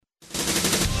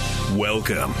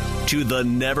Welcome to the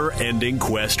never-ending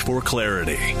quest for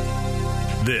clarity.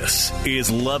 This is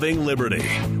Loving Liberty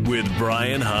with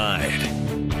Brian Hyde.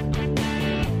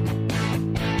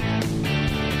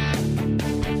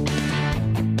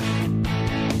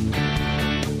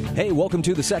 Hey, welcome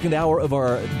to the second hour of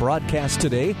our broadcast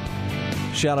today.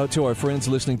 Shout out to our friends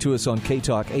listening to us on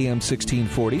K-Talk AM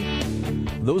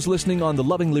 1640, those listening on the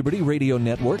Loving Liberty Radio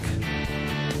Network,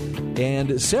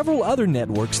 and several other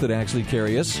networks that actually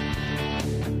carry us.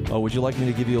 Oh, would you like me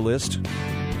to give you a list?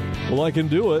 Well, I can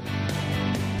do it.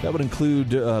 That would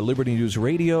include Liberty News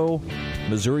Radio,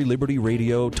 Missouri Liberty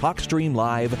Radio, TalkStream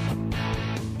Live,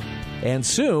 and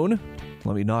soon,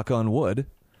 let me knock on wood,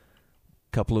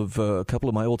 a couple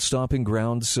of my old stomping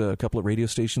grounds, a couple of radio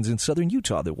stations in southern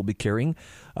Utah that will be carrying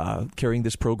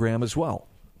this program as well.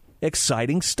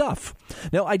 Exciting stuff.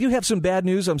 Now, I do have some bad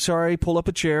news. I'm sorry. Pull up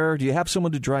a chair. Do you have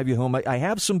someone to drive you home? I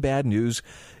have some bad news,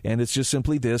 and it's just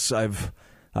simply this. I've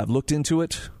looked into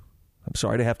it. I'm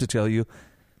sorry to have to tell you.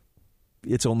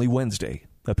 It's only Wednesday,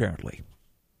 apparently.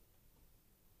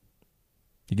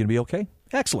 You going to be okay?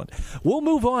 Excellent. We'll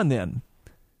move on then.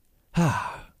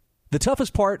 The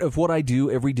toughest part of what I do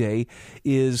every day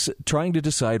is trying to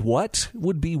decide what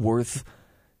would be worth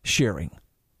sharing.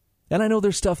 And I know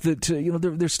there's stuff that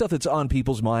there's stuff that's on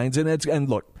people's minds, and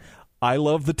look, I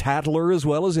love the tattler as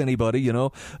well as anybody.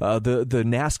 The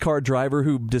NASCAR driver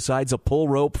who decides a pull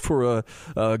rope for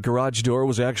a garage door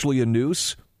was actually a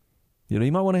noose. You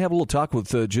might want to have a little talk with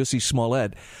Jussie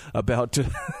Smollett about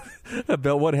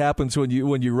about what happens when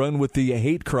you run with the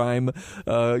hate crime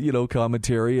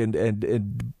commentary and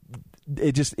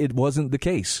it wasn't the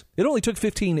case. It only took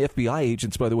 15 FBI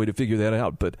agents, by the way, to figure that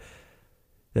out, but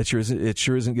it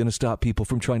sure isn't going to stop people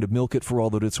from trying to milk it for all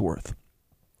that it's worth.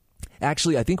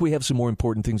 Actually, I think we have some more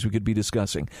important things we could be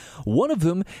discussing. One of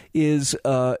them is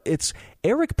it's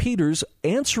Eric Peters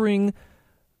answering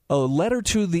a letter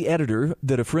to the editor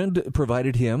that a friend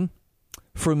provided him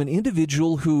from an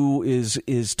individual who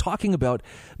is talking about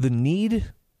the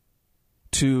need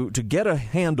to get a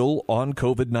handle on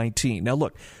COVID-19. Now,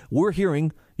 look, we're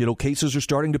hearing, cases are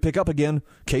starting to pick up again.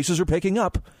 Cases are picking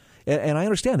up. And I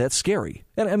understand that's scary.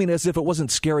 And I mean, as if it wasn't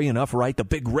scary enough, right? The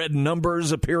big red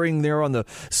numbers appearing there on the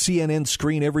CNN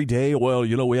screen every day. Well,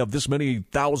 we have this many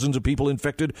thousands of people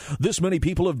infected. This many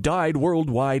people have died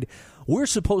worldwide. We're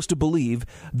supposed to believe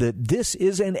that this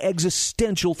is an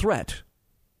existential threat.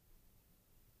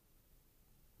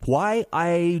 Why?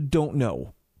 I don't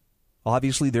know.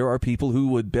 Obviously, there are people who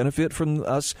would benefit from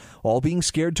us all being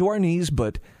scared to our knees,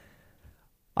 but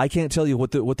I can't tell you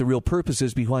what the real purpose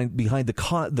is behind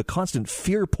the constant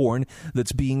fear porn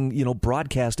that's being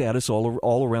broadcast at us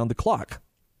all around the clock.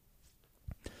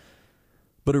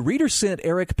 But a reader sent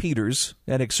Eric Peters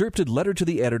an excerpted letter to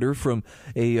the editor from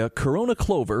a Corona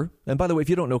Clover. And by the way, if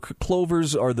you don't know,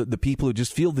 Clovers are the people who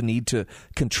just feel the need to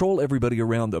control everybody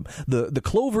around them. The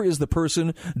Clover is the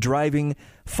person driving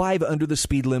 5 under the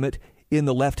speed limit in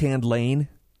the left-hand lane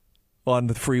on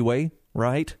the freeway,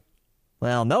 right?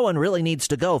 Well, no one really needs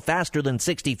to go faster than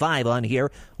 65 on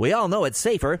here. We all know it's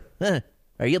safer.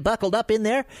 Are you buckled up in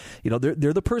there?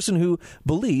 They're the person who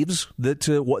believes that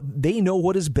they know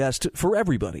what is best for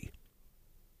everybody.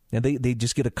 And they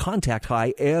just get a contact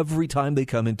high every time they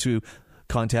come into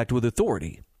contact with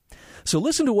authority. So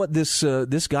listen to what this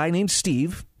guy named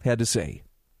Steve had to say.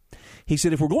 He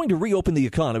said, if we're going to reopen the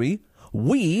economy,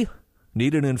 we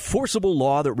need an enforceable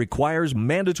law that requires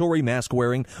mandatory mask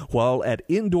wearing while at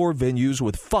indoor venues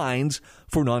with fines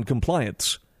for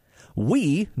noncompliance.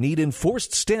 We need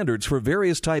enforced standards for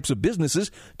various types of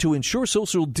businesses to ensure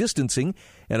social distancing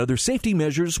and other safety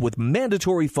measures with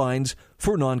mandatory fines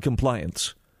for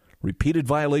noncompliance. Repeated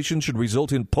violations should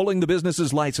result in pulling the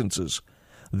business's licenses.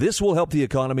 This will help the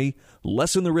economy,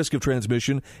 lessen the risk of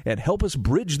transmission, and help us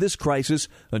bridge this crisis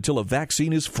until a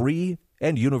vaccine is free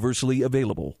and universally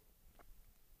available.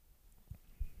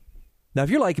 Now, if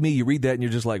you're like me, you read that and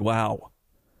you're just like, wow.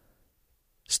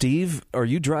 Steve, are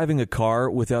you driving a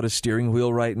car without a steering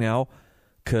wheel right now?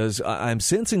 Because I'm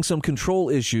sensing some control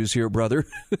issues here, brother.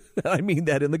 I mean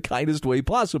that in the kindest way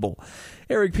possible.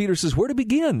 Eric Peters says, where to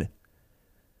begin?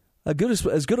 As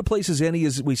good a place as any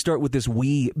is we start with this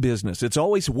we business. It's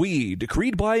always we,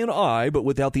 decreed by an I, but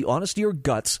without the honesty or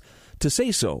guts to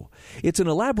say so. It's an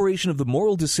elaboration of the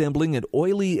moral dissembling and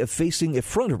oily effacing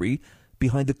effrontery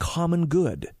behind the common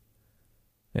good.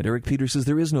 And Eric Peters says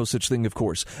there is no such thing, of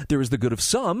course. There is the good of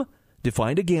some,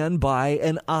 defined again by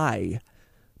an I.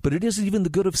 But it isn't even the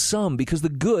good of some, because the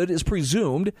good is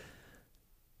presumed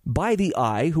by the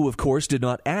I, who, of course, did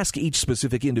not ask each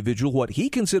specific individual what he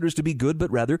considers to be good,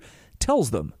 but rather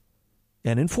tells them.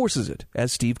 and enforces it,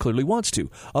 as Steve clearly wants to,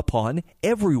 upon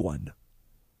everyone.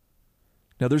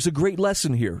 Now, there's a great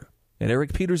lesson here, and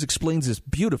Eric Peters explains this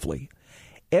beautifully.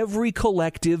 Every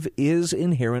collective is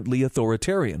inherently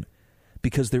authoritarian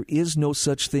because there is no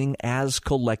such thing as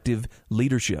collective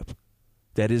leadership.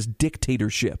 That is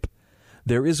dictatorship.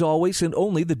 There is always and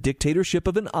only the dictatorship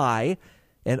of an I,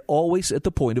 and always at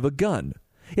the point of a gun.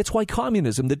 It's why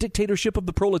communism, the dictatorship of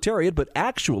the proletariat, but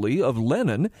actually of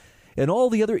Lenin, and all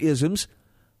the other isms,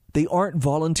 they aren't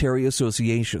voluntary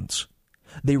associations.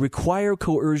 They require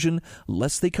coercion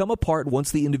lest they come apart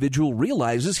once the individual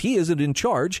realizes he isn't in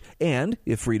charge and,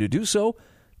 if free to do so,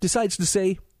 decides to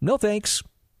say, no thanks,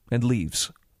 and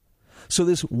leaves. So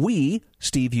this we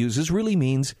Steve uses really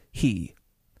means he.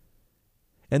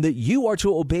 And that you are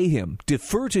to obey him,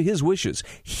 defer to his wishes.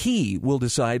 He will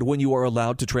decide when you are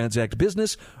allowed to transact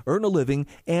business, earn a living,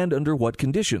 and under what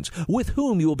conditions, with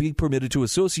whom you will be permitted to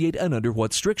associate, and under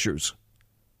what strictures.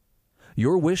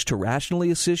 Your wish to rationally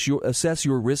assess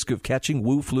your risk of catching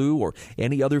Wu flu or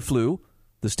any other flu,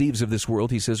 the Steves of this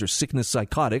world, he says, are sickness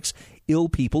psychotics, ill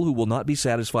people who will not be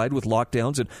satisfied with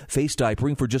lockdowns and face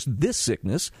diapering for just this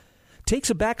sickness, takes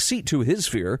a back seat to his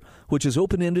fear, which is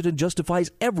open-ended and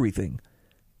justifies everything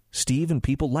Steve and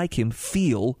people like him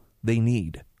feel they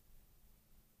need.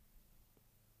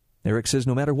 Eric says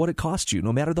no matter what it costs you,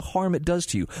 no matter the harm it does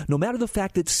to you, no matter the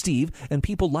fact that Steve and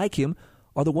people like him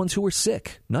are the ones who are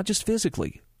sick, not just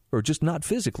physically, or just not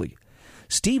physically.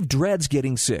 Steve dreads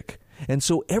getting sick, and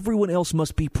so everyone else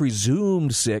must be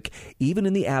presumed sick, even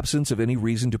in the absence of any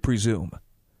reason to presume.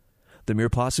 The mere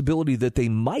possibility that they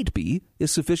might be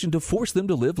is sufficient to force them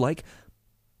to live like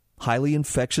highly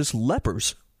infectious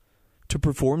lepers, to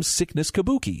perform sickness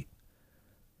kabuki.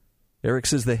 Eric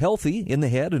says the healthy, in the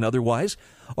head and otherwise,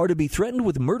 are to be threatened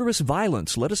with murderous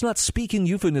violence. Let us not speak in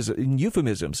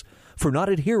euphemisms for not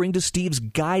adhering to Steve's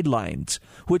guidelines,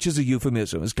 which is a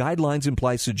euphemism, as guidelines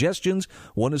imply suggestions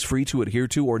one is free to adhere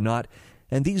to or not,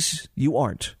 and these you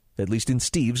aren't, at least in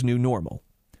Steve's new normal,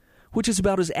 which is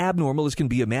about as abnormal as can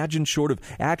be imagined short of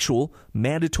actual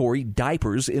mandatory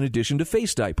diapers in addition to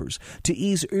face diapers, to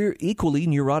ease equally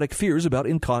neurotic fears about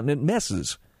incontinent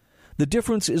messes. The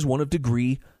difference is one of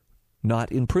degree,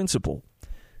 not in principle.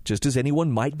 Just as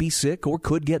anyone might be sick or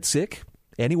could get sick,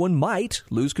 anyone might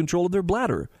lose control of their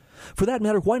bladder. For that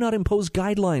matter, why not impose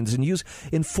guidelines and use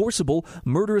using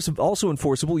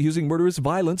murderous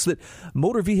violence that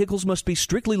motor vehicles must be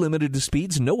strictly limited to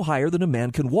speeds no higher than a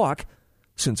man can walk,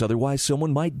 since otherwise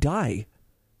someone might die.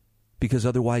 Because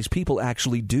otherwise people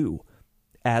actually do.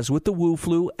 As with the Wu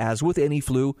flu, as with any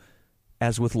flu,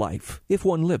 as with life, if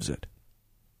one lives it.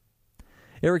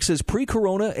 Eric says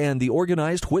pre-corona and the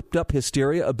organized, whipped-up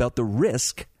hysteria about the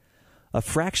risk, a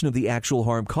fraction of the actual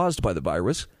harm caused by the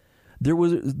virus, there were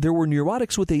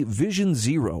neurotics with a vision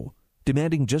zero,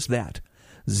 demanding just that.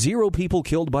 0 people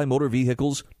killed by motor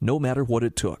vehicles, no matter what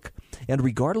it took, and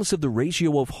regardless of the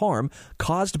ratio of harm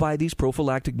caused by these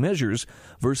prophylactic measures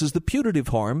versus the putative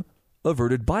harm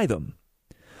averted by them.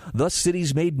 Thus,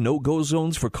 cities made no-go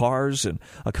zones for cars and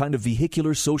a kind of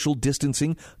vehicular social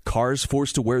distancing, cars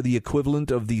forced to wear the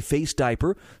equivalent of the face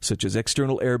diaper, such as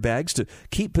external airbags, to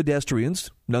keep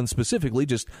pedestrians, none specifically,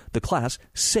 just the class,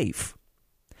 safe.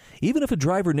 Even if a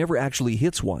driver never actually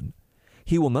hits one,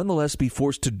 he will nonetheless be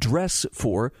forced to dress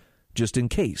for just in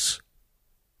case.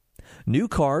 New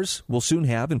cars will soon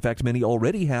have, in fact many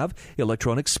already have,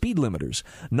 electronic speed limiters.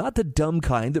 Not the dumb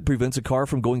kind that prevents a car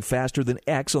from going faster than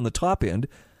X on the top end,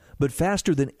 but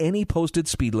faster than any posted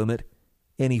speed limit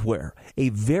anywhere. A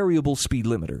variable speed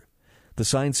limiter. The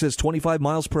sign says 25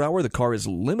 miles per hour. The car is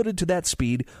limited to that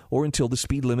speed or until the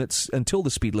speed limit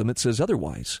says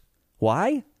otherwise.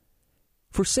 Why?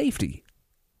 For safety.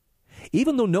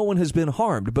 Even though no one has been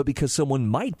harmed, but because someone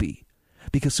might be.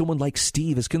 Because someone like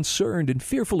Steve is concerned and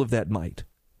fearful of that might.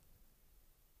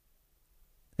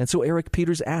 And so Eric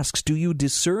Peters asks, do you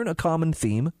discern a common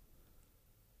theme?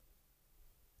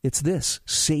 It's this.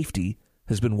 Safety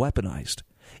has been weaponized.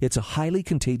 It's a highly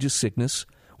contagious sickness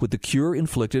with the cure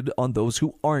inflicted on those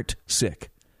who aren't sick.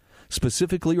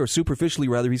 Specifically, or superficially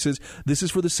rather, he says, this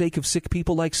is for the sake of sick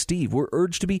people like Steve. We're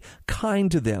urged to be kind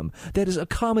to them. That is,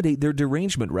 accommodate their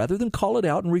derangement rather than call it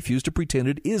out and refuse to pretend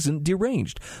it isn't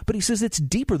deranged. But he says it's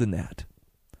deeper than that.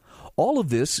 All of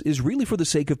this is really for the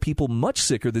sake of people much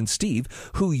sicker than Steve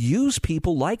who use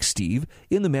people like Steve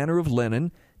in the manner of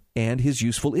Lenin and his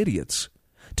useful idiots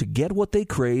to get what they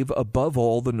crave above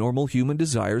all the normal human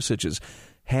desires such as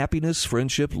happiness,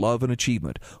 friendship, love, and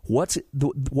achievement. What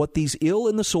these ill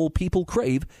in the soul people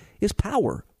crave is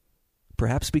power,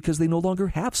 perhaps because they no longer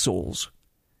have souls.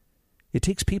 It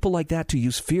takes people like that to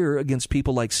use fear against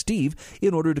people like Steve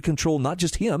in order to control not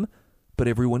just him, but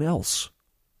everyone else.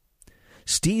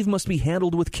 Steve must be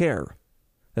handled with care,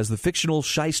 as the fictional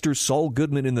shyster Saul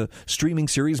Goodman in the streaming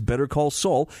series Better Call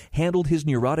Saul handled his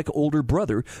neurotic older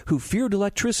brother who feared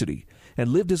electricity and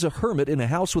lived as a hermit in a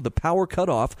house with the power cut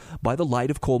off by the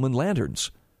light of Coleman lanterns.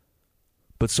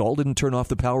 But Saul didn't turn off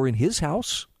the power in his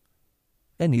house,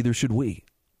 and neither should we.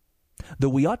 Though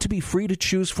we ought to be free to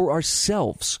choose for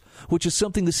ourselves, which is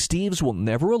something the Steves will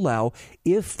never allow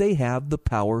if they have the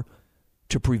power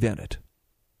to prevent it.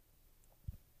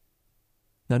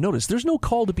 Now notice, there's no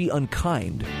call to be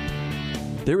unkind.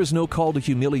 There is no call to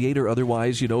humiliate or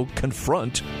otherwise,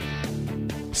 confront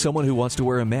someone who wants to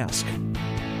wear a mask.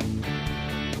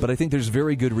 But I think there's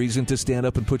very good reason to stand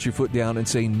up and put your foot down and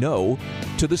say no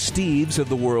to the Steves of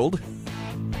the world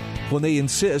when they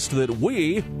insist that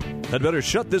we had better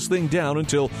shut this thing down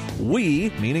until we,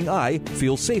 meaning I,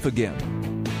 feel safe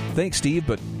again. Thanks, Steve,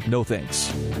 but no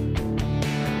thanks.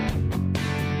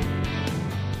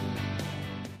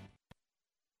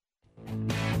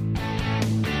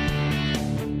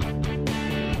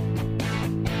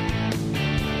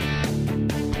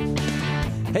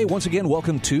 Hey, once again,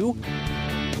 welcome to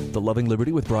the Loving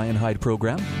Liberty with Brian Hyde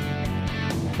program.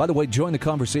 By the way, join the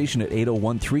conversation at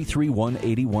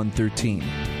 801-331-8113.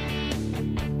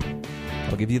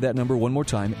 I'll give you that number one more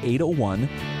time,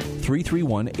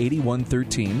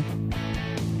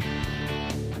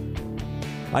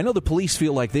 801-331-8113. I know the police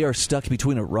feel like they are stuck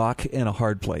between a rock and a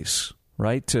hard place,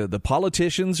 right? The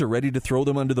politicians are ready to throw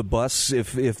them under the bus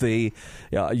if they,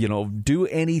 do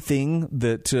anything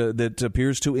that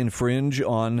appears to infringe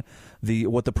on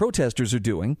what the protesters are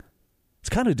doing. It's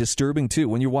kind of disturbing, too,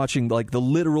 when you're watching like the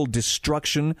literal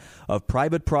destruction of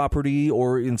private property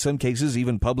or, in some cases,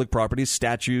 even public property,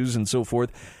 statues and so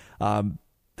forth. And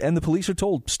the police are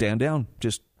told, stand down,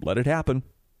 just let it happen.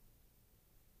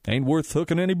 Ain't worth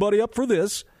hooking anybody up for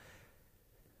this.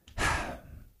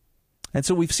 And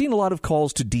so we've seen a lot of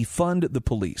calls to defund the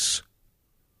police.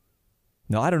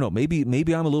 Now, I don't know, maybe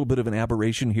I'm a little bit of an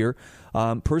aberration here.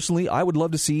 Personally, I would love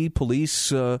to see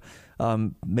police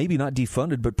maybe not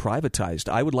defunded, but privatized.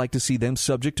 I would like to see them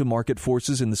subject to market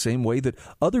forces in the same way that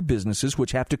other businesses,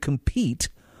 which have to compete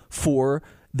for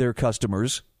their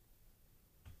customers,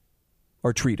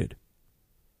 are treated.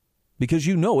 Because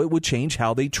it would change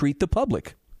how they treat the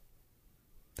public.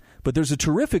 But there's a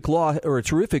terrific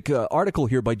article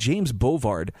here by James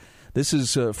Bovard. This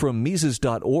is from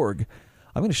Mises.org.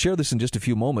 I'm going to share this in just a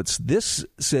few moments. This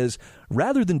says,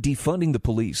 rather than defunding the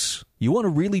police, you want to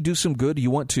really do some good.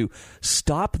 You want to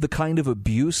stop the kind of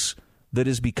abuse that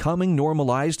is becoming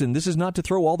normalized. And this is not to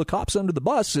throw all the cops under the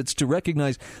bus. It's to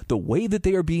recognize the way that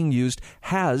they are being used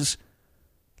has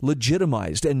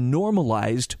legitimized and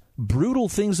normalized brutal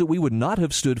things that we would not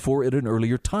have stood for at an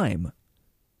earlier time.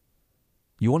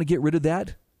 You want to get rid of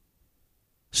that?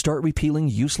 Start repealing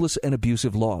useless and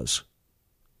abusive laws.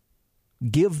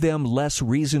 Give them less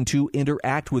reason to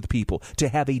interact with people, to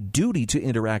have a duty to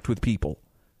interact with people.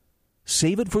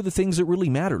 Save it for the things that really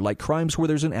matter, like crimes where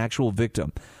there's an actual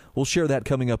victim. We'll share that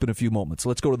coming up in a few moments.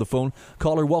 Let's go to the phone.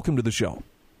 Caller, welcome to the show.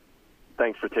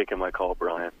 Thanks for taking my call,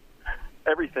 Brian.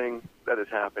 Everything that is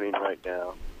happening right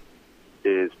now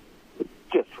is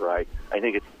just right. I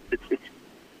think it's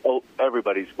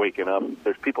everybody's waking up.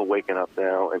 There's people waking up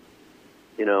now, and,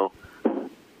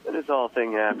 when this whole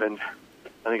thing happened,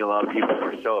 I think a lot of people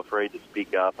are so afraid to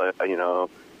speak up,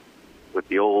 with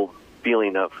the old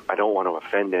feeling of, I don't want to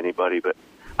offend anybody, but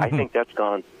I think that's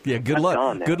gone. Yeah, good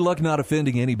luck. Good luck not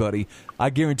offending anybody. I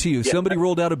guarantee you, somebody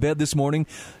rolled out of bed this morning,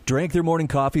 drank their morning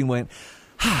coffee, and went,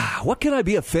 what can I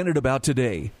be offended about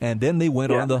today? And then they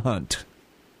went on the hunt.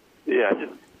 Yeah,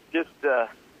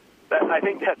 I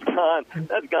think that's gone.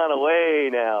 That's gone away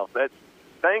now.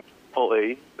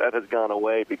 Thankfully, that has gone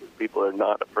away because people are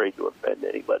not afraid to offend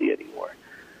anybody anymore.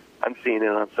 I'm seeing it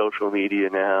on social media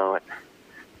now, and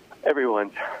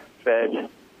everyone's fed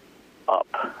up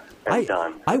and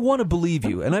done. I want to believe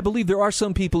you, and I believe there are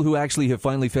some people who actually have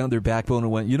finally found their backbone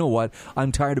and went, you know what,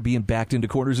 I'm tired of being backed into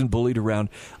corners and bullied around.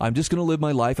 I'm just going to live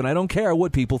my life, and I don't care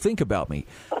what people think about me.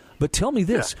 But tell me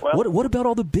this, what about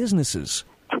all the businesses?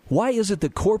 Why is it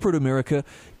that corporate America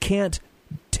can't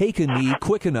take a knee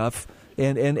quick enough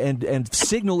and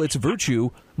signal its virtue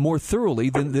more thoroughly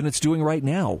than it's doing right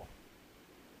now?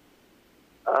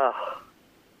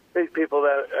 These people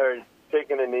that are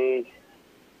taking a knee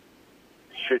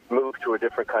should move to a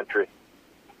different country.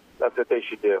 That's what they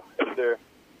should do. If they're,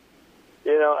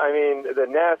 the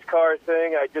NASCAR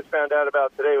thing, I just found out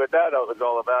about today what that was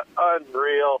all about.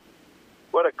 Unreal.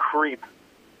 What a creep.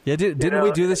 Yeah, didn't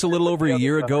we do this a little over a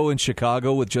year ago in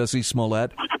Chicago with Jussie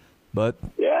Smollett? But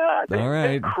yeah, all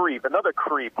right, creep, another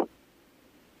creep.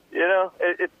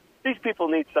 It's these people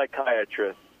need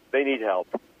psychiatrists. They need help.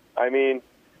 I mean,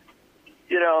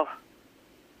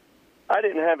 I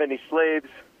didn't have any slaves,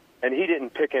 and he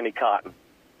didn't pick any cotton.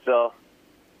 So,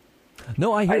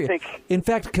 no, I hear you. think, in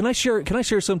fact, can I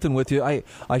share something with you?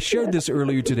 I shared this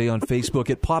earlier today on Facebook.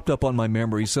 It popped up on my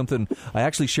memory, something I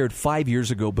actually shared 5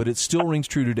 years ago, but it still rings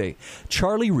true today.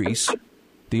 Charlie Reese,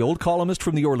 the old columnist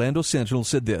from the Orlando Sentinel,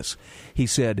 said this. He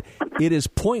said, "It is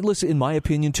pointless, in my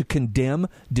opinion, to condemn,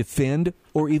 defend,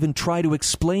 or even try to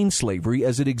explain slavery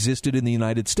as it existed in the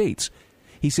United States."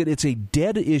 He said, "It's a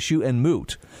dead issue and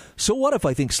moot. So what if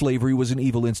I think slavery was an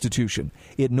evil institution?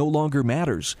 It no longer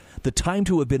matters. The time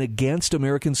to have been against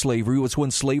American slavery was when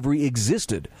slavery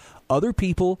existed. Other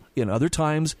people in other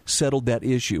times settled that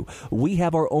issue. We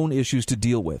have our own issues to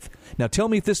deal with." Now tell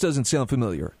me if this doesn't sound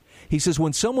familiar. He says,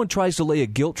 when someone tries to lay a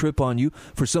guilt trip on you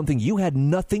for something you had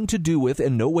nothing to do with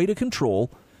and no way to control,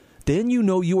 then you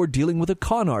know you are dealing with a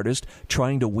con artist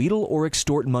trying to wheedle or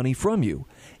extort money from you.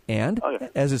 And,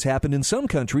 as has happened in some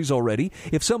countries already,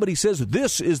 if somebody says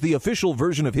this is the official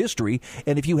version of history,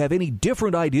 and if you have any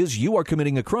different ideas, you are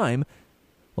committing a crime,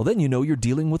 well, then you know you're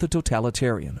dealing with a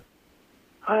totalitarian.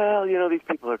 Well, these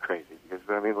people are crazy. Because,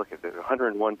 look at this.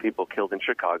 101 people killed in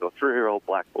Chicago, 3-year-old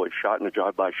black boy shot in a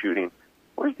drive-by shooting.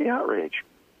 Where's the outrage?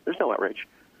 There's no outrage.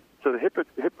 So the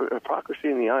hypocrisy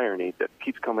and the irony that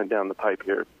keeps coming down the pipe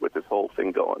here with this whole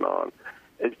thing going on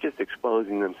is just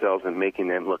exposing themselves and making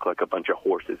them look like a bunch of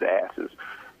horses' asses.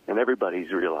 And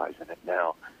everybody's realizing it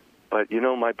now. But,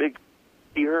 my big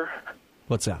fear...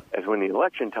 What's that? Is when the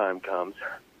election time comes,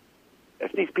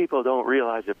 if these people don't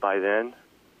realize it by then,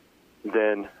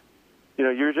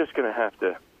 you're just going to have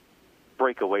to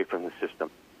break away from the system.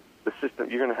 The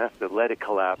system, you're going to have to let it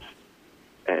collapse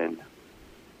and,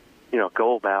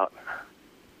 go about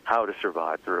how to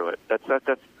survive through it. That's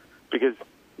because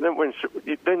then we're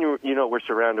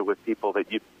surrounded with people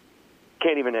that you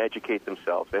can't even educate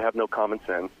themselves. They have no common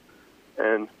sense,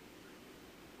 and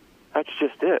that's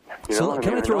just it.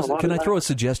 Can I throw a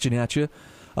suggestion at you?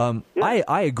 Yeah.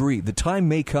 I agree. The time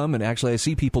may come, and actually I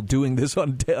see people doing this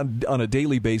on a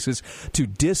daily basis, to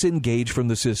disengage from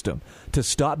the system, to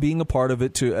stop being a part of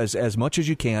it, to as much as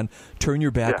you can, turn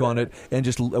your back on it, and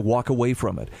just walk away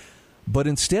from it. But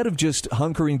instead of just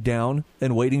hunkering down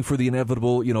and waiting for the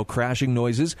inevitable, crashing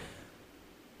noises,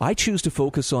 I choose to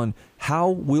focus on how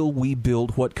will we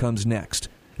build what comes next.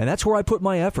 And that's where I put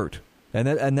my effort.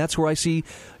 And that's where I see,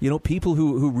 people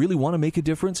who really want to make a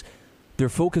difference. They're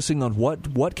focusing on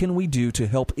what can we do to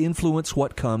help influence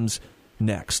what comes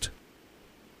next.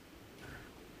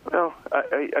 Well,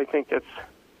 I think that's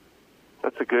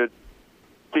a good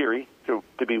theory to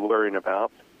be worrying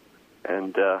about.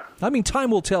 And time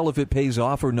will tell if it pays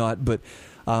off or not. But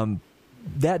at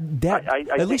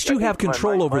least you have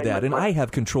control over that, and I have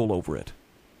control over it.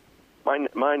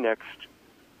 My next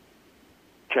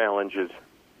challenge is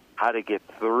how to get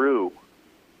through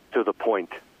to the point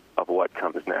of what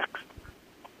comes next.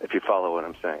 If you follow what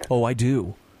I'm saying. Oh, I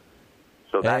do.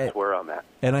 So that's where I'm at.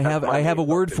 And I have a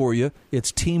word for you.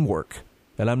 It's teamwork.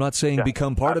 And I'm not saying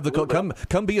become part of the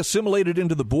come be assimilated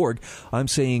into the Borg. I'm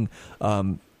saying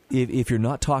if you're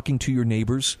not talking to your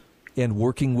neighbors and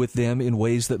working with them in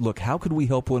ways that, look, how could we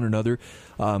help one another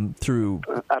through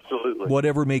absolutely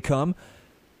whatever may come?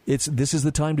 This is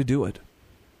the time to do it.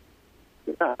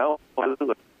 Yeah,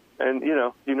 absolutely. And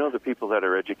the people that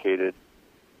are educated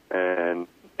and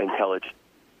intelligent,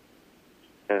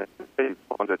 and the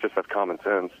ones that just have common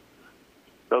sense,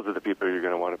 those are the people you're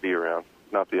going to want to be around,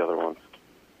 not the other ones.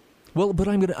 Well, but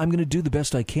I'm going to do the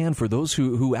best I can for those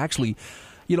who actually,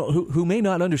 who may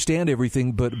not understand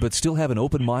everything, but still have an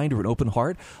open mind or an open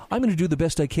heart. I'm going to do the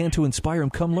best I can to inspire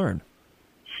them. Come learn.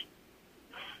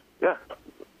 Yeah,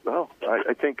 well,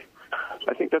 I think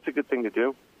that's a good thing to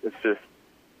do. Is to,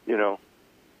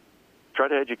 try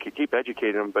to keep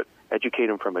educating them, but educate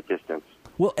them from a distance.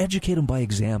 Well, educate them by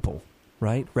example,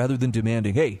 right? Rather than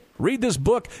demanding, hey, read this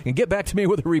book and get back to me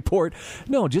with a report.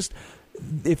 No, just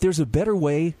if there's a better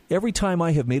way, every time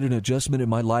I have made an adjustment in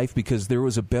my life because there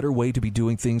was a better way to be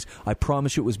doing things, I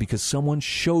promise you it was because someone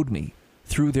showed me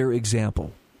through their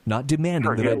example. Not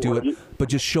demanding that I do it, but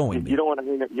just showing me. You don't want to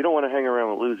hang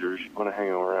around with losers. You want to hang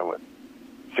around with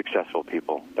successful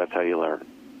people. That's how you learn.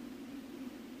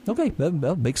 Okay,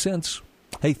 that makes sense.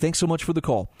 Hey, thanks so much for the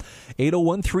call.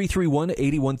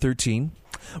 801-331-8113.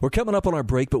 We're coming up on our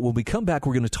break, but when we come back,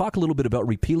 we're going to talk a little bit about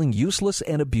repealing useless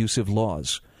and abusive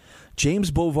laws. James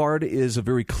Bovard is a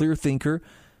very clear thinker.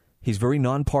 He's very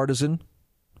nonpartisan,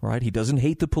 right? He doesn't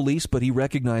hate the police, but he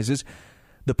recognizes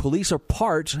the police are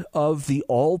part of the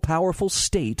all-powerful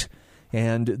state,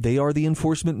 and they are the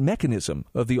enforcement mechanism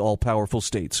of the all-powerful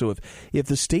state. So if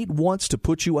the state wants to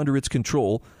put you under its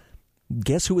control,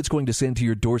 guess who it's going to send to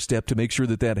your doorstep to make sure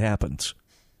that that happens?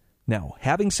 Now,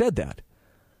 having said that,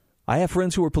 I have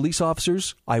friends who are police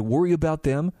officers. I worry about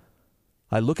them.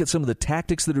 I look at some of the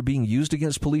tactics that are being used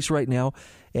against police right now,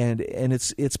 and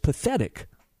it's pathetic.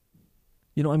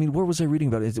 You know, I mean, where was I reading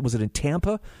about it? Was it in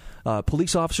Tampa?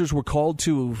 Police officers were called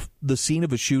to the scene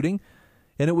of a shooting,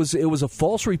 and it was a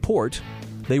false report.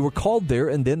 They were called there,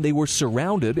 and then they were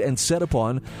surrounded and set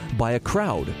upon by a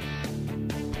crowd.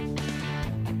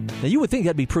 Now, you would think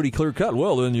that'd be pretty clear-cut.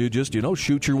 Well, then you just,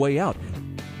 shoot your way out.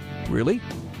 Really?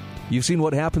 You've seen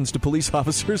what happens to police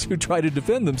officers who try to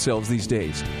defend themselves these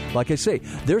days. Like I say,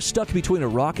 they're stuck between a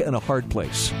rock and a hard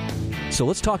place. So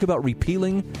let's talk about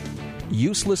repealing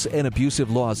useless and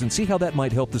abusive laws and see how that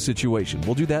might help the situation.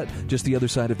 We'll do that just the other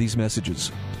side of these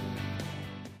messages.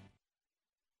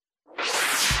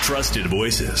 Trusted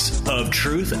voices of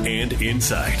truth and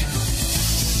insight.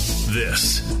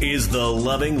 This is the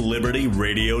Loving Liberty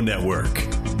Radio Network.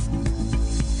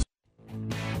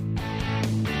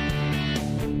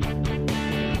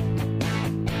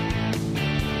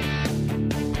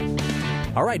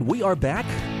 All right, we are back.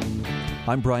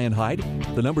 I'm Brian Hyde.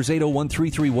 The number's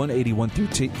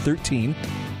 801-331-8113.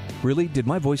 Really? Did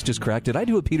my voice just crack? Did I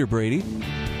do a Peter Brady?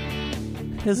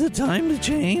 Is it time to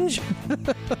change?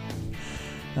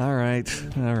 All right.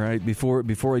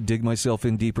 Before I dig myself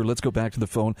in deeper, let's go back to the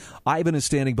phone. Ivan is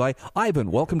standing by.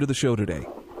 Ivan, welcome to the show today.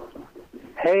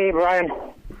 Hey, Brian.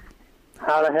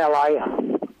 How the hell are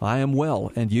you? I am well.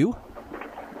 And you?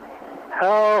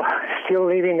 Oh, still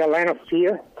living the land of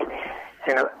fear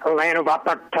and a land of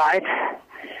apartheid.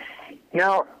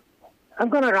 Now, I'm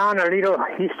going to run a little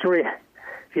history,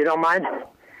 if you don't mind.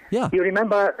 Yeah. You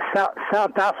remember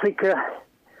South Africa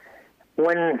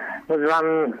when it was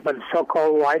run by the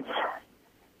so-called whites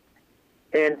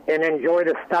and enjoyed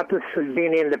the status of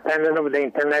being independent of the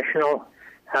international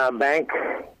bank?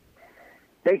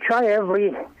 They try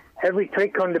every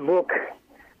trick on the book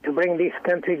to bring this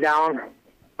country down,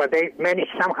 but they manage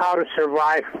somehow to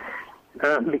survive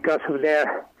because of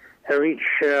their rich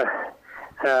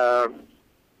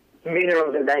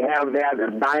minerals that they have there, the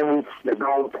diamonds, the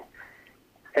gold.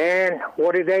 And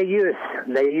what do they use?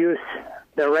 They use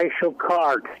the racial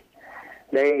card.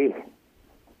 They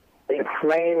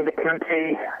inflame the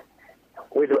country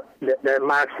with the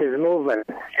Marxist movement.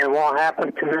 And what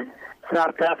happened to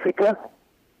South Africa?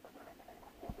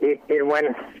 It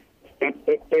went in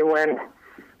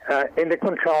the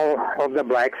control of the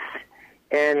blacks,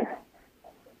 and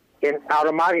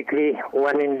automatically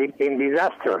went in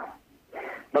disaster.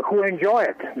 But who enjoy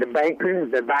it? The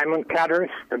bankers, the diamond cutters,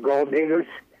 the gold diggers,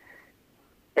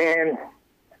 and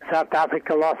South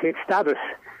Africa lost its status.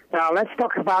 Now let's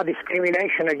talk about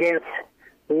discrimination against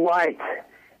whites.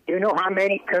 Do you know how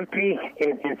many countries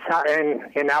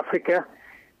in Africa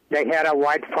they had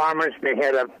white farmers? They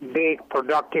had a big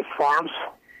productive farms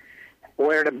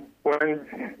where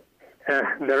when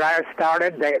the riot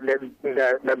started,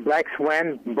 the blacks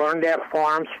went, burned their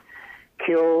farms,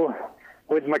 killed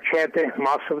with machete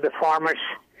most of the farmers.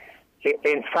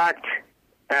 In fact,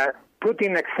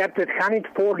 Putin accepted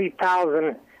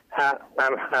 140,000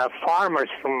 farmers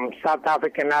from South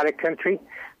Africa and other countries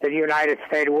that the United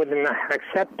States wouldn't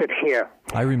accept it here.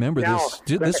 I remember this.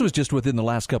 This was just within the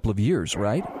last couple of years,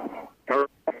 right?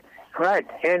 Right.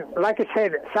 And like I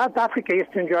said, South Africa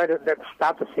used to enjoy that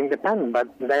status independent, but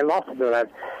they lost that.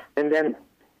 And then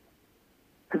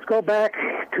let's go back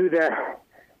to the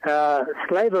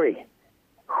slavery.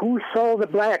 Who sold the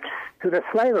blacks to the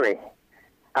slavery?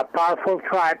 A powerful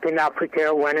tribe in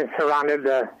Africa went and surrounded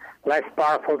the less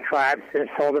powerful tribes and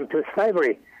sold them to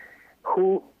slavery.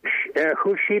 Who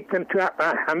shipped them to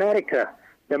America?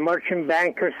 The merchant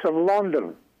bankers of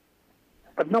London.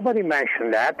 But nobody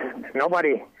mentioned that.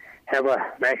 Nobody ever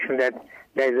mentioned that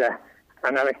there's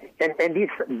another. And these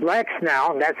blacks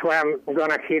now, that's where I'm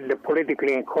going to hit the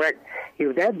politically incorrect.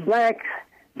 If that blacks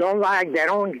they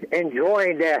don't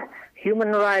enjoy the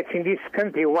human rights in this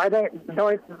country, why they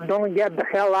don't get the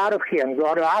hell out of here and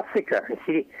go to Africa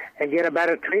and get a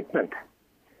better treatment?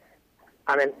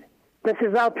 I mean, this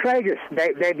is outrageous.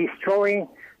 They're destroying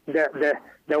the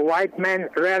white man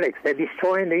relics. They're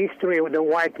destroying the history of the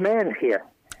white man here.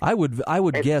 I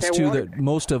would guess too that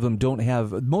most of them don't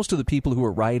have. Most of the people who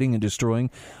are rioting and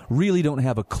destroying really don't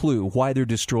have a clue why they're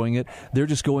destroying it. They're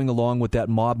just going along with that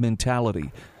mob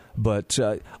mentality. But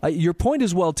your point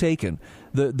is well taken.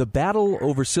 The battle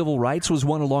over civil rights was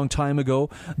won a long time ago.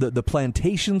 The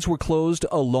plantations were closed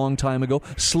a long time ago.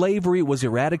 Slavery was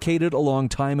eradicated a long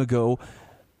time ago.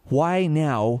 Why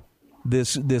now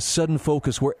this sudden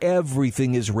focus where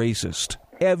everything is racist,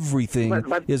 everything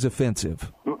is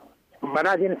offensive. But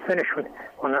I didn't finish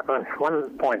on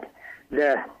one point.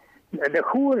 The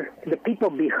who are the people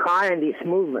behind these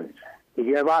movements? Did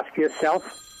you ever ask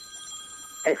yourself?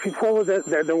 If you follow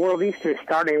the world history,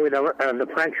 starting with the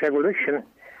French Revolution,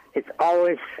 it's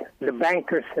always the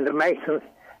bankers and the Masons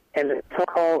and the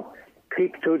so-called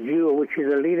crypto Jew, which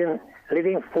is a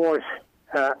leading force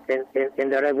in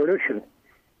the revolution.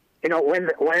 You know,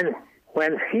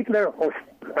 when Hitler was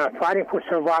fighting for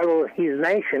survival of his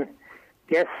nation,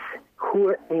 guess who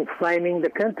were inflaming the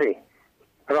country?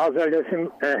 Rosa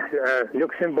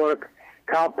Luxemburg,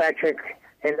 Karl Patrick,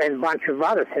 and a bunch of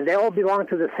others. And they all belong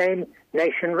to the same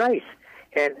nation race.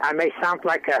 And I may sound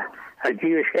like a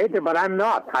Jewish hater, but I'm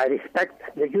not. I respect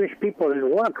the Jewish people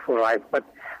who work for life, but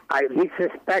I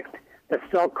disrespect the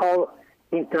so-called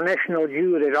international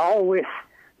Jew that always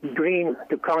dreamed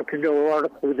to conquer the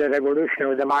world with the revolution,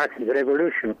 with the Marxist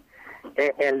revolution.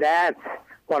 And that's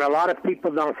what a lot of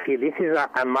people don't see. This is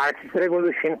a Marxist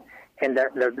revolution, and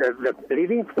the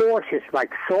leading forces like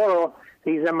Soros,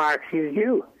 he's a Marxist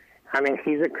Jew. I mean,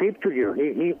 he's a crypto Jew.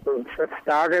 He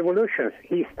started revolutions.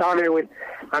 He started with,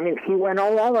 he went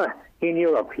all over in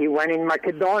Europe. He went in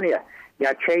Macedonia.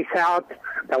 Got chased out.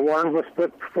 The warrant was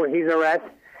put for his arrest.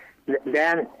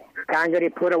 Then Hungary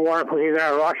put a warrant for his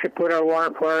arrest. Russia put a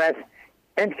warrant for arrest.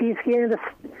 And he's here in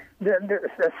the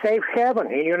safe haven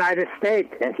in the United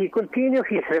States. And he continued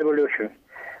his revolution.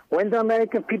 When the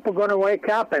American people going to wake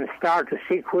up and start to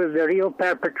seek who is the real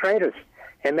perpetrators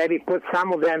and maybe put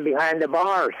some of them behind the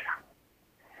bars?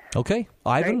 Okay,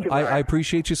 Ivan, I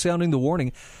appreciate you sounding the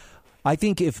warning. I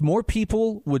think if more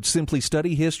people would simply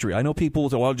study history, I know people will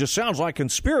say, well, it just sounds like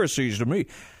conspiracies to me.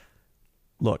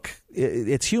 Look,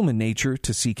 it's human nature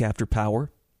to seek after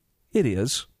power. It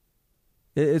is.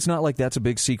 It's not like that's a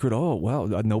big secret. Oh, well,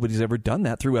 nobody's ever done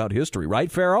that throughout history, right,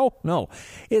 Pharaoh? No,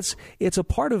 it's a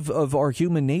part of our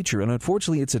human nature, and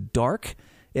unfortunately it's a dark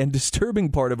and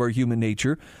disturbing part of our human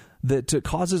nature that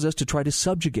causes us to try to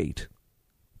subjugate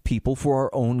people for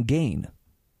our own gain.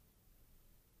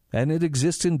 And it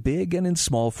exists in big and in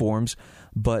small forms,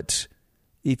 but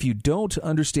if you don't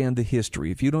understand the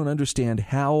history, if you don't understand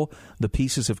how the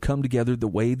pieces have come together the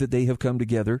way that they have come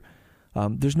together,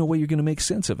 there's no way you're going to make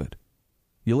sense of it.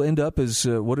 You'll end up as,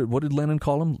 what did Lenin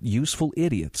call them? Useful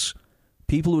idiots.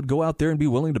 People who would go out there and be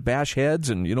willing to bash heads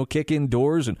and, kick in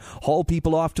doors and haul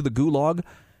people off to the gulag.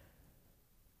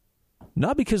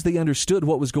 Not because they understood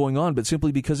what was going on, but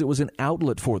simply because it was an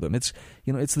outlet for them. It's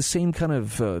the same kind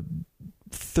of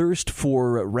thirst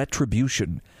for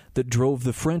retribution that drove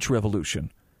the French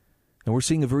Revolution. And we're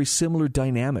seeing a very similar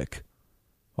dynamic.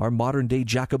 Our modern-day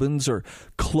Jacobins are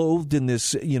clothed in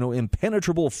this,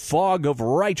 impenetrable fog of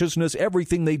righteousness.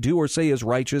 Everything they do or say is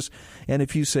righteous. And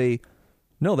if you say,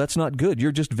 no, that's not good,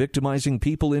 you're just victimizing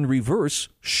people in reverse,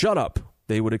 shut up,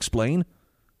 they would explain.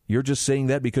 You're just saying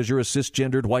that because you're a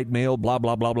cisgendered white male, blah,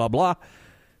 blah, blah, blah, blah.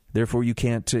 Therefore, you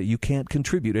can't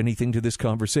contribute anything to this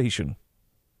conversation.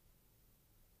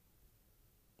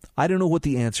 I don't know what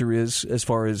the answer is as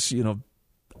far as,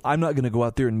 I'm not going to go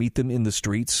out there and meet them in the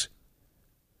streets,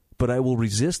 but I will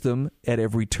resist them at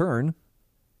every turn,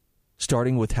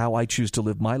 starting with how I choose to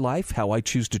live my life, how I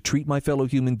choose to treat my fellow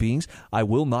human beings. I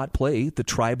will not play the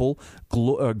tribal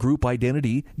group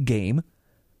identity game.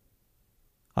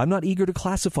 I'm not eager to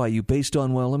classify you based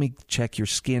on, well, let me check your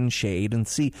skin shade and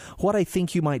see what I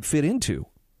think you might fit into.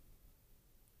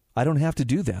 I don't have to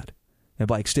do that. And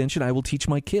by extension, I will teach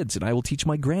my kids and I will teach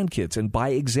my grandkids. And by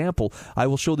example, I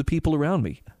will show the people around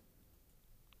me.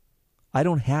 I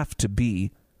don't have to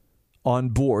be on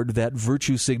board that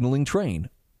virtue signaling train.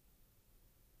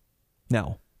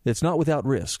 Now, it's not without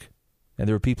risk. And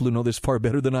there are people who know this far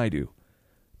better than I do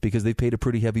because they paid a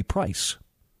pretty heavy price.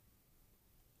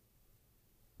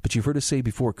 But you've heard us say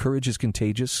before, courage is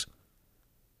contagious.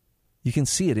 You can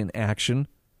see it in action.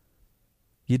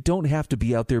 You don't have to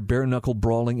be out there bare-knuckle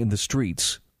brawling in the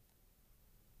streets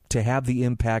to have the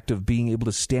impact of being able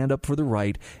to stand up for the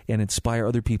right and inspire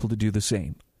other people to do the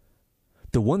same.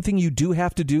 The one thing you do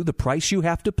have to do, the price you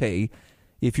have to pay,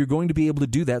 if you're going to be able to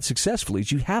do that successfully,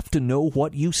 is you have to know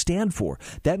what you stand for.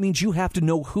 That means you have to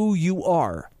know who you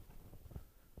are.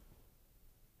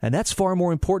 And that's far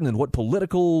more important than what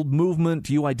political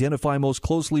movement you identify most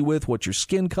closely with, what your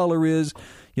skin color is,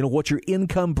 what your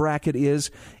income bracket is.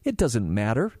 It doesn't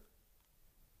matter.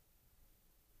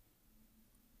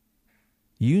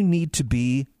 You need to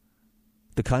be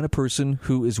the kind of person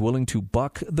who is willing to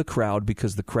buck the crowd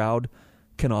because the crowd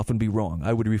can often be wrong.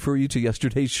 I would refer you to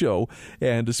yesterday's show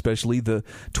and especially the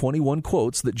 21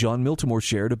 quotes that John Miltimore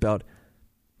shared about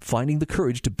finding the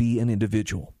courage to be an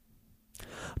individual.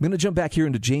 I'm going to jump back here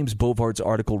into James Bovaard's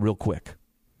article real quick.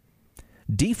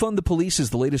 Defund the police is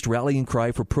the latest rallying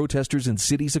cry for protesters in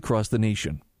cities across the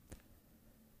nation.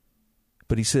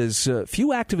 But he says, few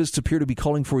activists appear to be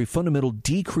calling for a fundamental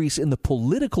decrease in the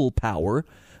political power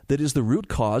that is the root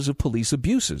cause of police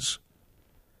abuses.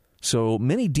 So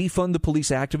many defund the police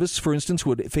activists, for instance,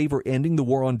 would favor ending the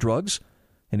war on drugs.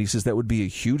 And he says that would be a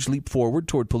huge leap forward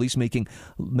toward police making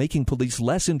police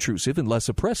less intrusive and less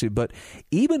oppressive. But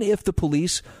even if the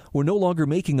police were no longer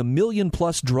making 1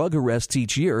 million-plus drug arrests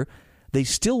each year, they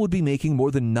still would be making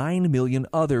more than 9 million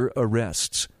other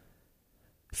arrests.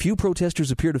 Few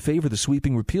protesters appear to favor the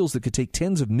sweeping repeals that could take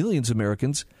tens of millions of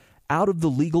Americans out of the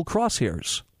legal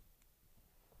crosshairs.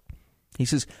 He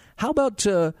says, how about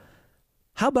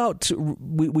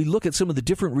we look at some of the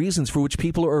different reasons for which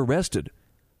people are arrested?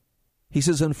 He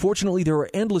says, unfortunately, there are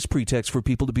endless pretexts for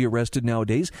people to be arrested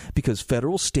nowadays because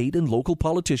federal, state, and local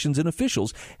politicians and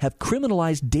officials have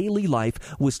criminalized daily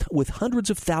life with hundreds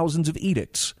of thousands of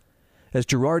edicts. As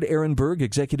Gerard Ehrenberg,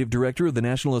 executive director of the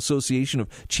National Association of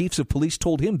Chiefs of Police,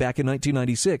 told him back in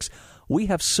 1996, we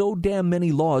have so damn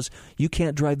many laws, you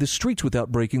can't drive the streets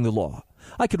without breaking the law.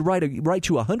 I could write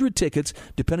you 100 tickets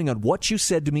depending on what you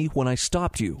said to me when I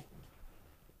stopped you.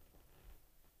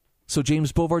 So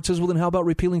James Bovaard says, well, then how about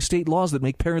repealing state laws that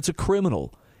make parents a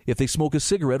criminal if they smoke a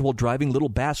cigarette while driving little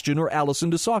Bastion or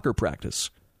Allison to soccer practice?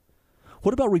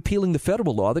 What about repealing the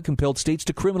federal law that compelled states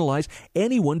to criminalize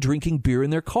anyone drinking beer in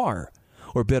their car?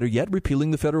 Or better yet,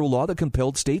 repealing the federal law that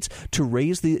compelled states to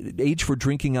raise the age for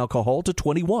drinking alcohol to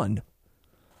 21.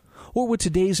 Or would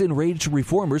today's enraged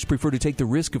reformers prefer to take the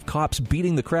risk of cops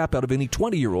beating the crap out of any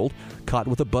 20-year-old caught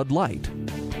with a Bud Light?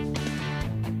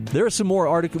 There's some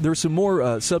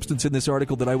more substance in this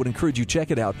article that I would encourage you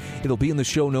check it out. It'll be in the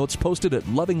show notes posted at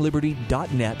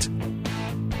lovingliberty.net.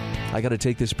 I got to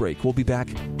take this break. We'll be back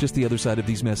just the other side of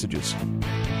these messages.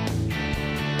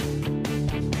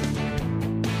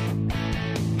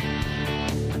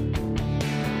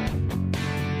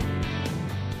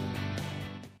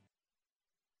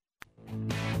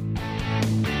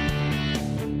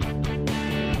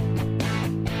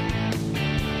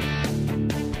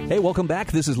 Hey, welcome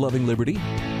back. This is Loving Liberty.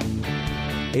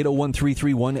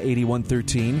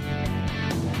 801-331-8113.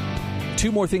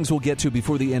 Two more things we'll get to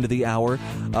before the end of the hour.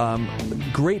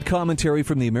 Great commentary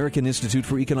from the American Institute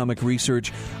for Economic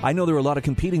Research. I know there are a lot of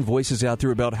competing voices out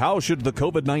there about how should the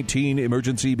COVID-19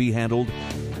 emergency be handled.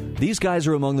 These guys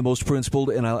are among the most principled,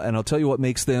 and I'll tell you what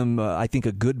makes them, I think,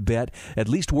 a good bet, at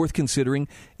least worth considering,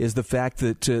 is the fact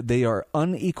that they are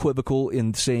unequivocal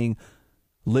in saying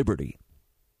liberty.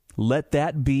 Let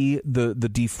that be the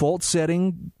default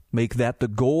setting. Make that the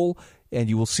goal, and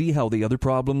you will see how the other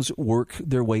problems work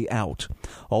their way out.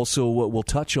 Also, we'll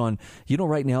touch on,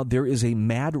 right now there is a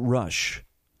mad rush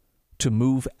to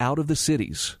move out of the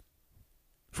cities.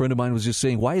 A friend of mine was just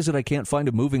saying, why is it I can't find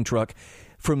a moving truck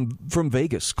from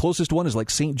Vegas? Closest one is like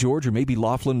St. George or maybe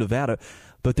Laughlin, Nevada,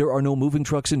 but there are no moving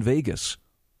trucks in Vegas.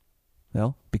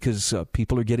 Well, because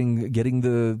people are getting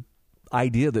the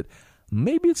idea that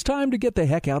maybe it's time to get the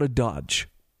heck out of Dodge.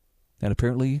 And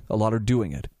apparently a lot are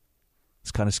doing it.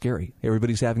 It's kind of scary.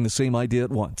 Everybody's having the same idea at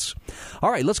once. All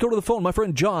right, let's go to the phone. My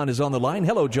friend John is on the line.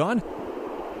 Hello, John.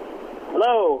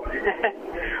 Hello.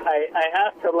 I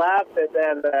have to laugh at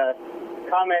that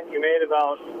comment you made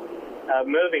about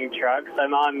moving trucks.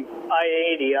 I'm on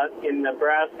I-80 in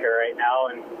Nebraska right now,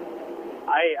 and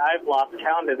I've lost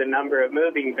count of the number of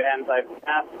moving vans I've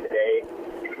passed today.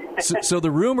 So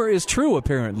the rumor is true,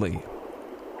 apparently.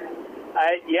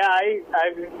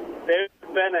 There's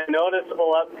been a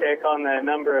noticeable uptick on the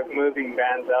number of moving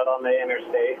vans out on the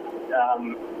interstate,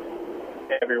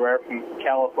 everywhere from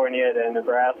California to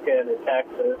Nebraska to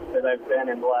Texas that I've been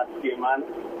in the last few months.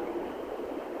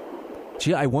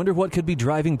 Gee, I wonder what could be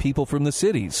driving people from the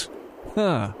cities.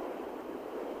 Huh.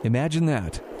 Imagine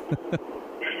that.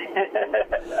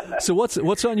 So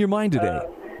what's on your mind today?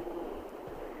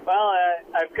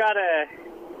 I've got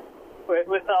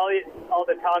with all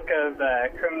the talk of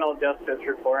criminal justice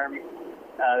reform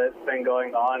that's been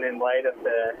going on in light of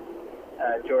the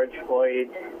George Floyd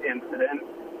incident,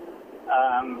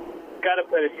 got to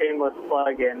put a shameless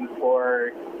plug in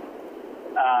for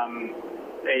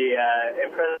a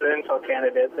presidential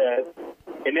candidate that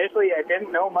initially I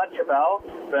didn't know much about,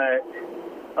 but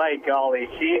by golly,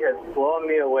 she has blown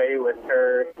me away with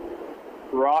her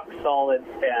rock-solid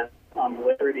stance on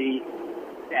liberty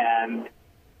and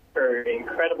her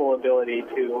incredible ability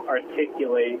to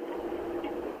articulate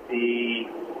the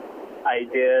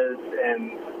ideas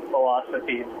and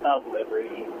philosophies of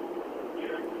liberty.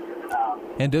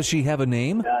 And does she have a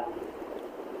name?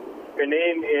 Her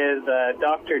name is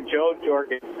Dr. Jo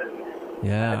Jorgensen.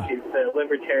 Yeah. She's the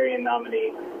Libertarian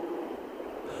nominee.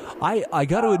 I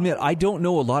got to admit, I don't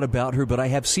know a lot about her, but I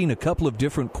have seen a couple of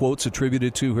different quotes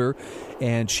attributed to her,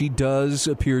 and she does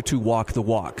appear to walk the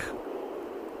walk.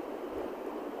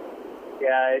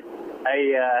 Yeah,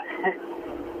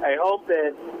 I hope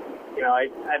that,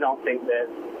 I don't think that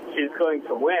she's going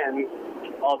to win,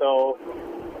 although,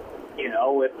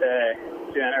 with the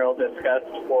general disgust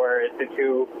for the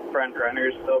two front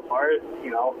runners so far,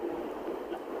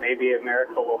 maybe a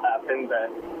miracle will happen,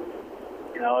 but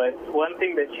it's one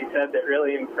thing that she said that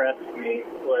really impressed me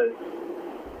was,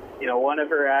 one of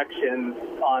her actions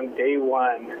on day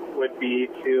one would be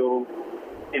to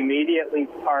immediately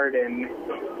pardon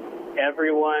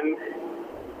everyone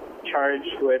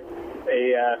charged with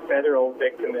a federal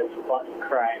victimless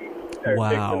crime, or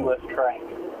victimless crime,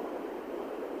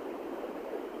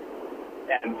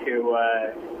 and to,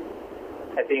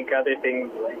 I think other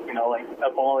things like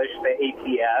abolish the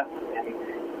ATF, and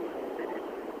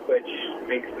which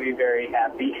makes me very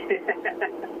happy.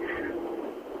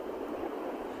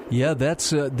 Yeah,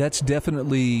 that's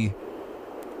definitely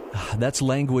that's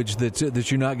language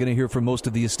that you're not going to hear from most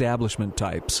of the establishment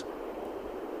types.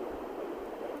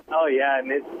 Oh yeah,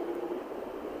 and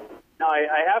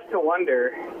I have to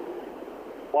wonder,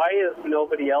 why is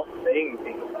nobody else saying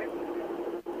things like that?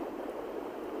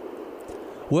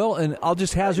 Well, and I'll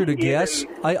just hazard a guess.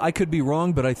 I could be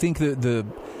wrong, but I think that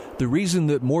the reason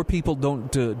that more people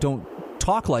don't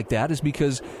talk like that is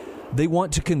because they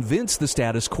want to convince the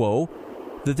status quo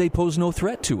that they pose no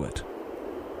threat to it.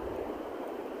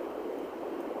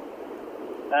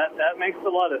 That makes a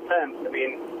lot of sense. I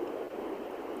mean,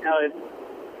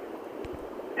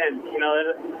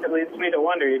 it leads me to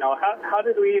wonder, how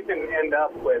did we even end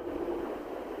up with,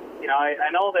 I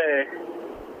know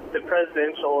the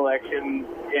presidential election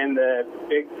in the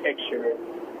big picture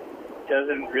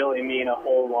doesn't really mean a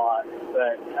whole lot,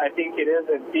 but I think it is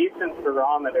a decent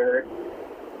barometer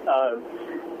of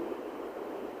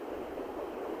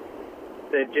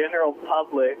the general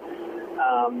public's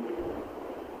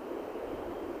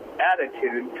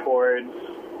attitude towards,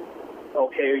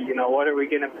 okay, what are we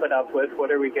going to put up with?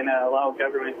 What are we going to allow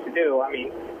government to do? I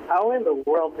mean, how in the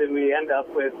world did we end up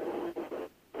with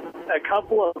a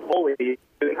couple of bullies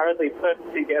who can hardly put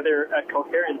together a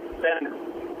coherent sentence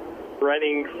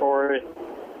running for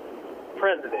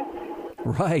president?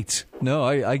 Right. No,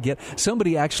 I get.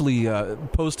 Somebody actually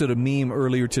posted a meme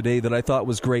earlier today that I thought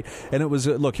was great, and it was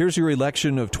look. Here's your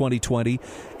election of 2020,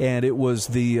 and it was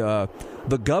the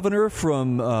governor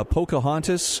from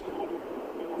Pocahontas,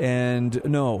 and it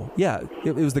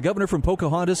was the governor from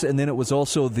Pocahontas, and then it was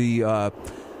also the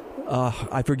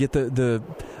I forget the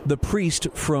priest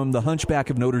from the Hunchback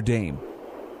of Notre Dame.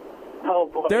 Oh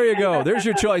boy! There you go. There's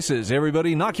your choices.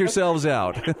 Everybody, knock yourselves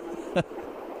out.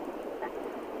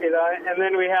 And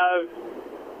then we have,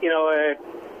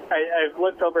 I've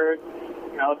looked over,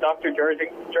 Dr.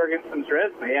 Jorgensen's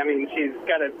resume. I mean, she's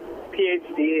got a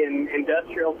PhD in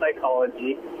industrial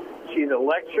psychology. She's a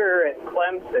lecturer at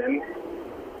Clemson.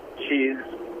 She's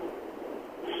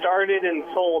started and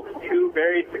sold two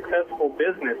very successful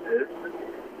businesses.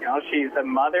 She's a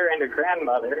mother and a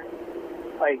grandmother.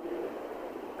 Like,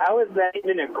 how is that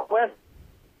even a question?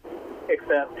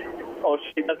 Except,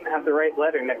 she doesn't have the right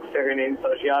letter next to her name,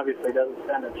 so she obviously doesn't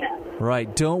stand a chance.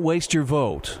 Right. Don't waste your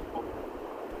vote.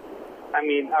 I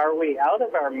mean, are we out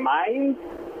of our minds?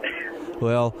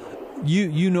 Well,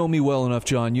 you know me well enough,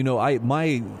 John.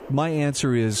 My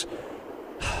answer is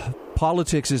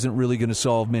politics isn't really going to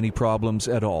solve many problems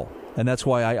at all. And that's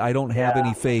why I don't have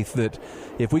any faith that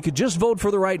if we could just vote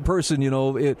for the right person,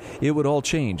 it would all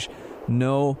change.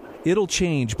 No, it'll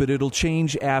change, but it'll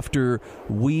change after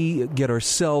we get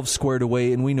ourselves squared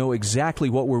away and we know exactly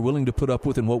what we're willing to put up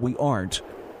with and what we aren't.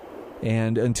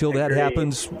 And until that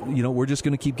happens, we're just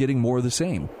going to keep getting more of the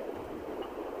same.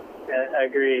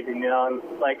 Agreed.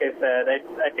 Like I said,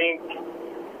 I think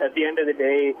at the end of the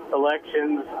day,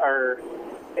 elections are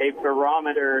a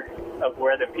barometer of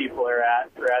where the people are at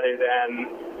rather than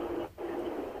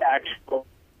actual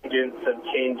agents of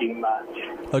changing much.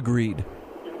 Agreed.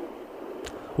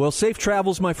 Well, safe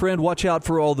travels, my friend. Watch out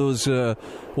for all those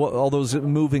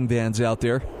moving vans out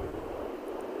there.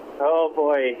 Oh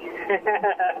boy,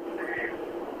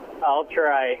 I'll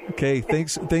try. Okay,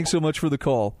 thanks so much for the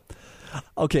call.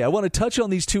 Okay, I want to touch on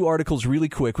these two articles really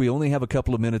quick. We only have a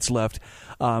couple of minutes left.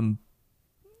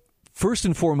 First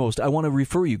and foremost, I want to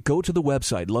refer you. Go to the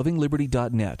website,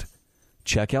 lovingliberty.net.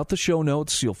 Check out the show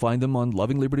notes. You'll find them on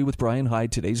Loving Liberty with Brian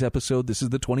Hyde. Today's episode, this is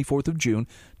the 24th of June,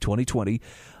 2020.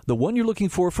 The one you're looking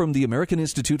for from the American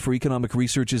Institute for Economic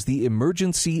Research is The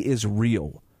Emergency is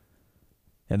Real.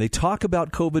 and they talk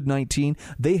about COVID-19.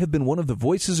 They have been one of the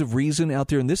voices of reason out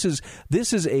there, and this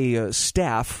is a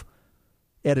staff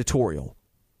editorial.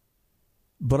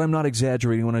 But I'm not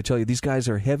exaggerating when I tell you these guys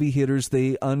are heavy hitters.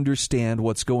 They understand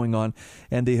what's going on,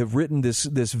 and they have written this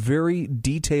very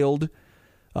detailed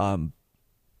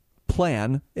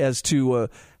plan as to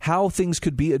how things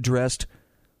could be addressed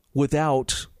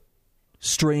without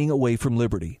straying away from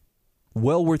liberty.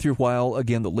 Well worth your while.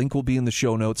 Again, the link will be in the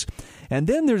show notes. And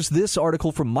then there's this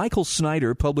article from Michael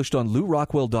Snyder published on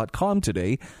LouRockwell.com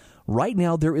today. Right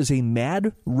now, there is a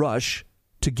mad rush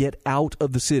to get out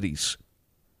of the cities.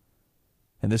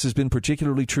 And this has been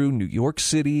particularly true in New York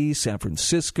City, San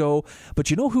Francisco.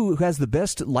 But you know who has the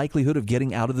best likelihood of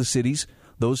getting out of the cities?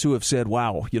 Those who have said,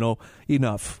 wow,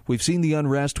 enough. We've seen the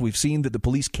unrest. We've seen that the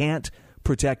police can't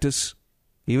protect us,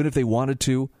 even if they wanted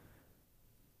to.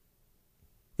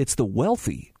 It's the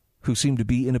wealthy who seem to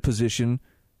be in a position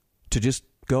to just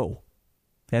go.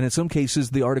 And in some cases,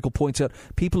 the article points out,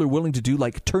 people are willing to do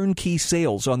like turnkey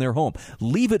sales on their home.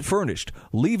 Leave it furnished.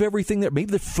 Leave everything there.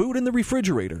 Maybe the food in the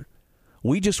refrigerator.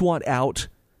 We just want out.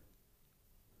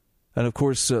 And of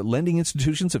course, lending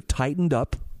institutions have tightened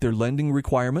up their lending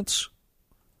requirements.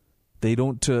 They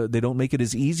don't make it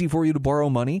as easy for you to borrow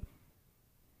money.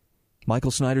 Michael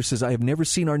Snyder says, I have never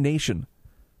seen our nation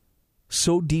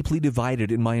so deeply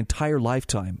divided in my entire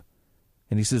lifetime.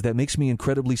 And he says that makes me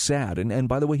incredibly sad. And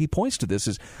by the way, he points to this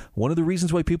as one of the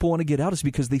reasons why people want to get out is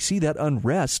because they see that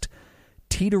unrest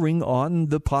teetering on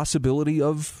the possibility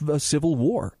of a civil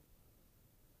war.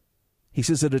 He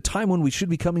says at a time when we should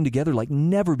be coming together like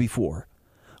never before,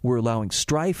 we're allowing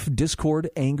strife, discord,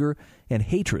 anger, and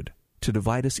hatred to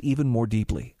divide us even more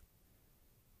deeply.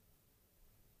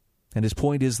 And his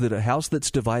point is that a house that's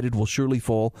divided will surely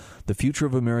fall. The future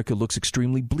of America looks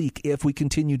extremely bleak if we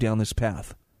continue down this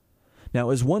path. Now,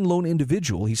 as one lone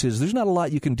individual, he says there's not a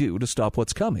lot you can do to stop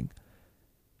what's coming.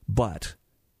 But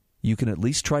you can at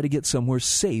least try to get somewhere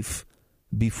safe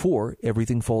before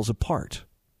everything falls apart.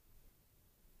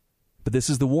 But this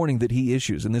is the warning that he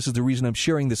issues, and this is the reason I'm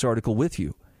sharing this article with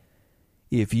you.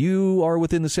 If you are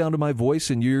within the sound of my voice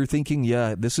and you're thinking,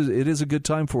 it is a good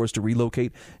time for us to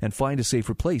relocate and find a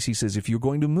safer place, he says if you're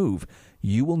going to move,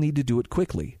 you will need to do it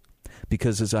quickly.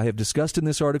 Because as I have discussed in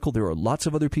this article, there are lots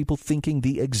of other people thinking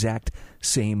the exact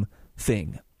same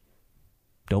thing.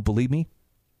 Don't believe me?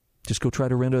 Just go try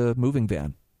to rent a moving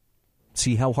van.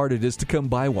 See how hard it is to come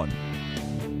by one.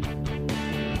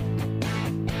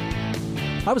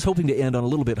 I was hoping to end on a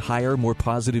little bit higher, more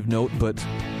positive note, but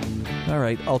all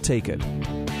right, I'll take it.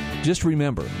 Just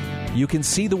remember, you can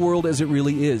see the world as it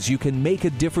really is. You can make a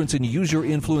difference and use your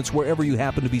influence wherever you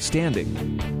happen to be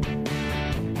standing.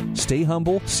 Stay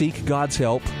humble, seek God's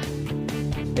help,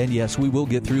 and yes, we will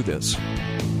get through this.